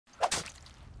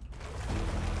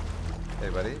Hey,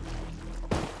 buddy.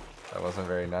 That wasn't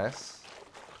very nice.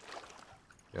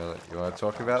 You want to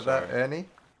talk about that, Ernie?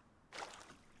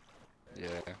 Yeah.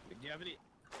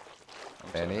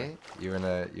 Ernie, you in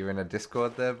a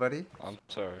Discord there, buddy? I'm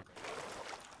sorry.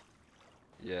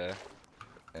 Yeah.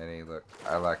 Ernie, look,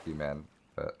 I like you, man,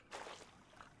 but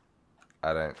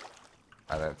I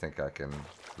don't think I can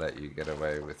let you get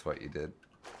away with what you did.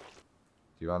 Do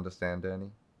you understand, Ernie?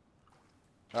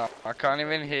 No, I can't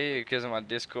even hear you because of my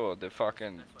Discord. They're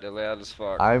loud as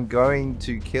fuck. I'm going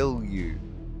to kill you.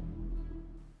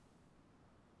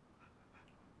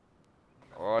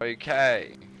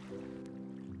 Okay.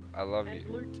 I love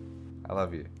you. I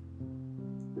love you.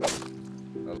 I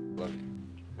love you.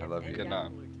 I love you. Good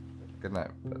night. Good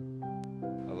night, bud.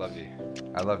 I love you.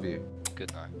 I love you.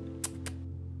 Good night.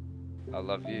 I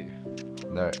love you.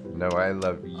 No, I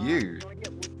love you.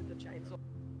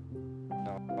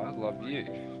 No, I love you.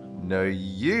 No,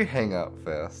 you hang up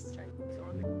first.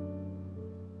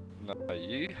 No,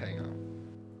 you hang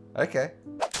up. Okay.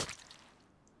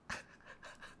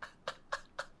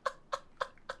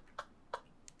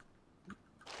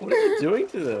 What are you doing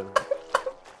to them?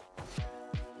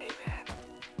 Hey man,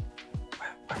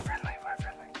 we're friendly, we're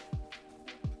friendly.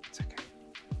 It's okay.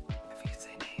 Have you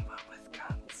seen anyone with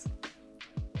guns?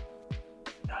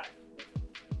 No.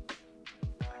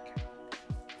 Okay.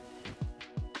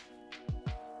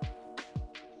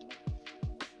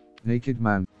 Naked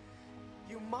man.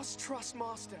 You must trust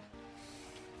Master.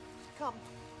 Come.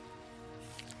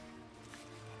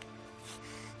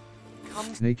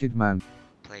 Come. Naked man.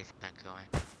 Please, not going.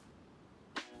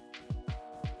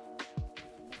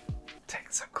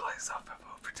 Take some clothes off and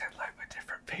we'll pretend like we're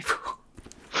different people.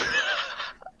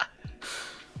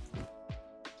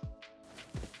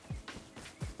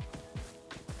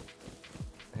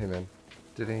 Hey man,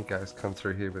 did any guys come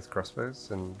through here with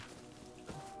crossbows and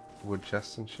wood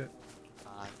chests and shit?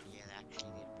 Yeah, they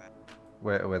actually did,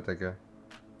 bro. Where'd they go?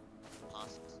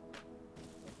 Lost.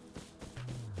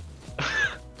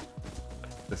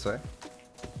 This way?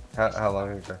 How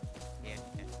long ago? Yeah.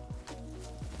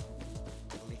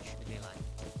 Literally like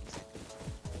 6 seconds.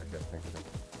 Okay, thank you.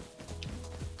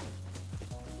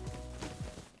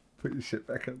 Put your shit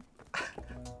back on.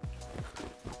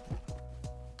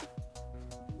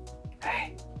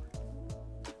 Hey.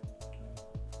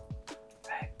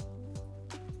 Hey.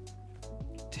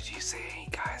 Did you see any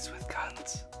guys with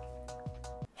guns?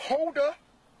 Hold up.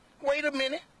 Wait a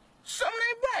minute. Something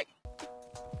ain't right.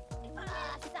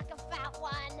 Suck a fat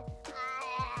one.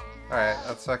 Alright,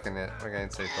 that's fucking it. We're going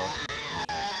to C4.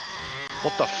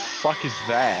 What the fuck is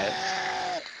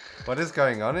that? What is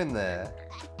going on in there?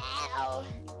 Ow.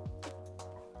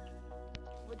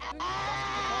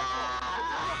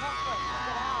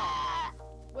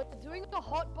 We're doing the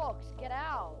hot box. Get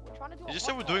out. We're trying to do. You just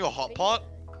said we're doing a hot pot?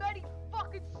 Matty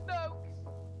fucking smokes.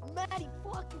 Matty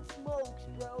fucking smokes,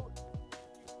 bro.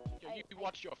 Yo, you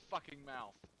watch your fucking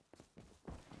mouth.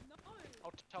 No.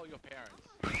 I'll tell your parents.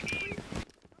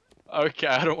 Okay,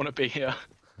 I don't want to be here.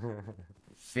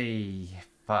 Fee,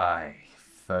 fi,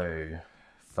 fo,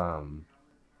 fum.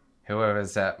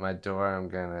 Whoever's at my door, I'm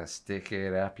gonna stick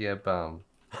it up your bum.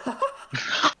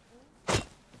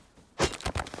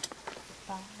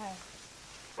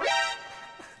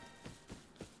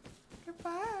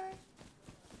 Goodbye.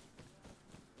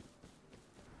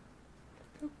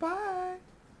 Goodbye.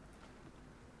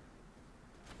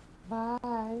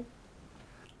 Bye.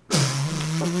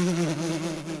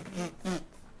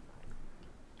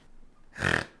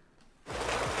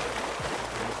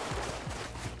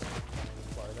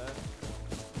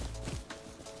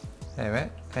 Hey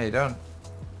mate, how you doing?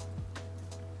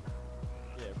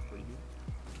 Yeah, pretty good.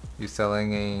 You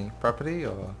selling a property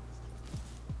or?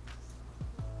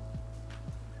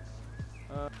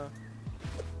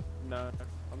 No,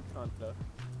 I'm trying to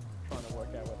work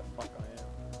out where the fuck I am.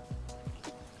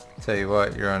 Tell you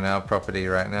what, you're on our property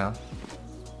right now.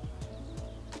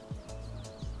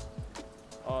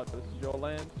 Oh, this is your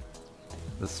land?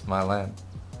 This is my land.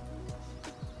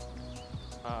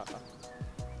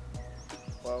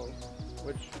 Well,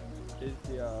 which is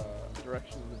the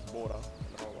direction of this border?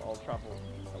 And I'll travel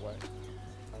that way.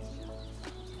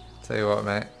 Tell you what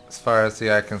mate, as far as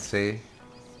the eye can see,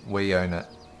 we own it.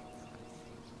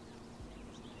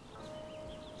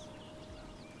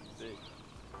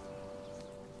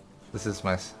 This is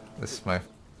my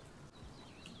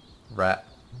rat.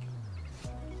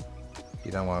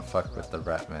 You don't want to fuck with the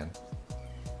rat, man.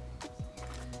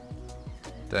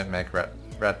 Don't make rat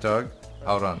dog.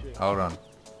 Hold on.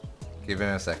 Give him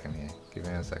a second here. Give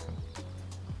him a second.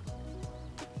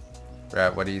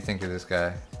 Rat, what do you think of this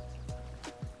guy?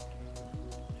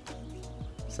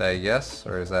 Say yes,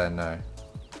 or is that a no?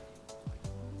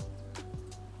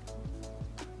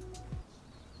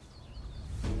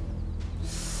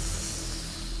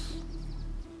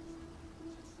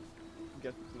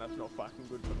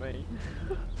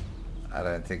 funny. I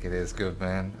don't think it is good,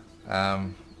 man.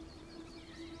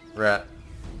 Rat,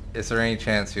 is there any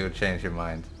chance you would change your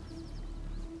mind?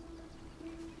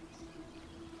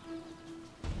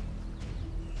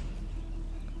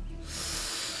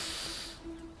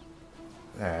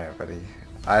 Alright, buddy.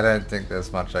 I don't think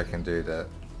there's much I can do to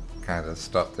kind of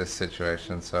stop this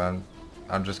situation, so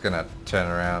I'm just gonna turn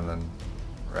around and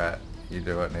Rat, you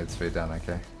do what needs to be done,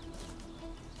 okay?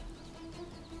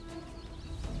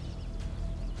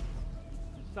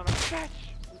 Son of a bitch!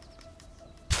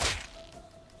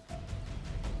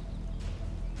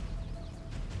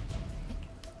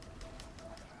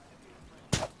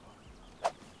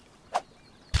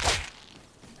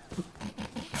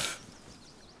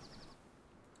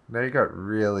 Now you got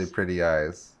really pretty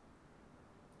eyes.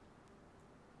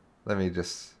 Let me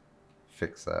just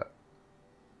fix that.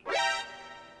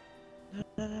 No,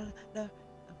 I'm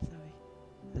sorry.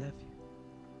 I love you.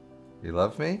 You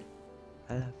love me?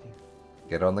 I love you.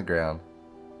 Get on the ground.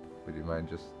 Would you mind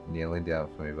just kneeling down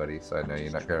for me, buddy, so I know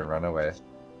you're not going to run away?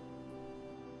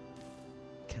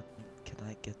 Can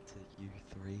I get to you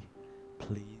three?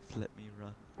 Please let me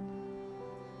run.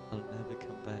 I'll never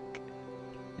come back.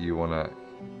 You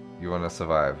wanna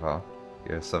survive, huh?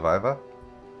 You're a survivor?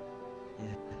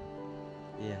 Yeah.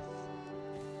 Yes.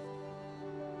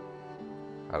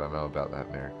 I don't know about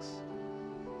that, Merix.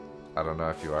 I don't know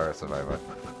if you are a survivor.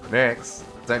 Merix,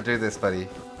 don't do this, buddy.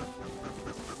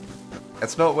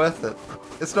 It's not worth it.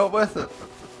 It's not worth it.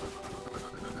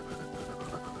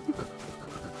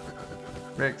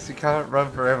 Merix, you can't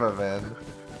run forever, man.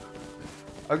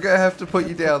 I'm gonna have to put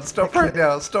you down. Stop right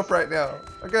now. Stop right now.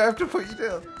 I'm gonna have to put you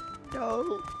down.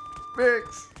 No.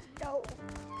 Merix. No.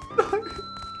 No.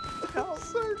 No. I'm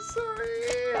so sorry.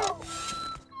 No.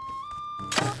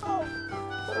 Oh,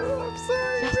 I'm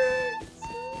sorry, Merix.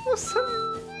 I'm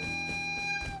sorry.